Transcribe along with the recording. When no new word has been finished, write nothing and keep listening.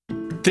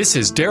This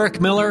is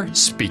Derek Miller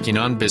speaking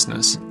on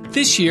business.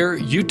 This year,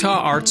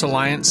 Utah Arts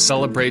Alliance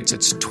celebrates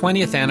its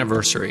 20th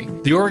anniversary.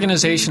 The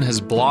organization has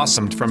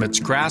blossomed from its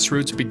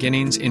grassroots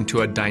beginnings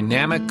into a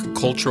dynamic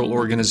cultural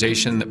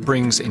organization that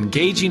brings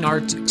engaging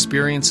arts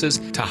experiences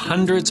to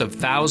hundreds of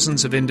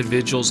thousands of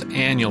individuals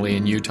annually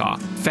in Utah.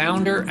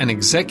 Founder and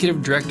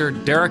Executive Director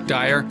Derek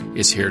Dyer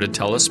is here to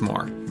tell us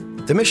more.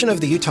 The mission of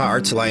the Utah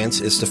Arts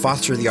Alliance is to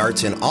foster the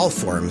arts in all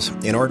forms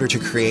in order to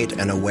create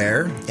an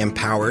aware,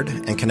 empowered,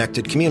 and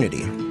connected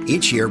community.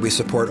 Each year, we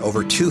support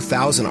over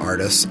 2,000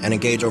 artists and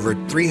engage over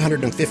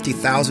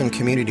 350,000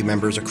 community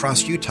members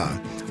across Utah.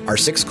 Our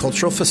 6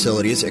 cultural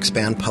facilities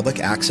expand public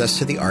access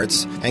to the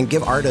arts and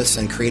give artists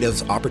and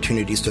creatives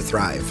opportunities to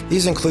thrive.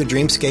 These include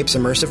Dreamscapes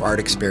Immersive Art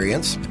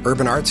Experience,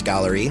 Urban Arts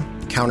Gallery,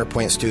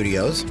 Counterpoint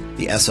Studios,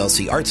 the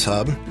SLC Arts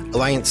Hub,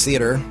 Alliance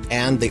Theater,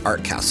 and the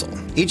Art Castle.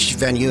 Each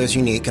venue is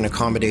unique and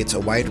accommodates a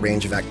wide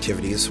range of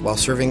activities while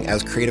serving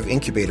as creative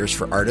incubators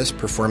for artists,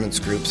 performance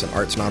groups, and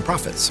arts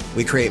nonprofits.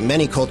 We create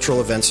many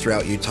cultural events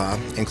throughout Utah,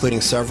 including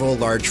several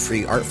large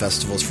free art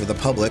festivals for the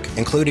public,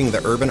 including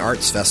the Urban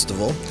Arts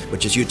Festival,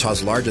 which is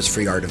Utah's largest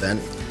free art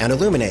event, and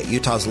ILLUMINATE,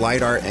 Utah's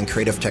Light Art and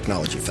Creative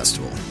Technology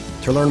Festival.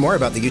 To learn more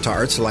about the Utah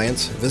Arts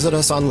Alliance, visit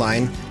us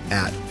online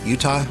at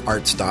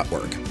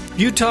utaharts.org.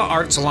 Utah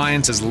Arts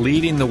Alliance is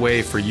leading the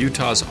way for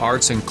Utah's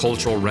arts and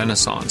cultural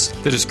renaissance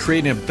that is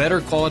creating a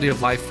better quality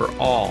of life for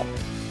all.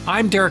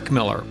 I'm Derek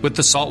Miller with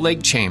the Salt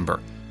Lake Chamber,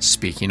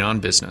 speaking on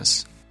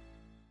business.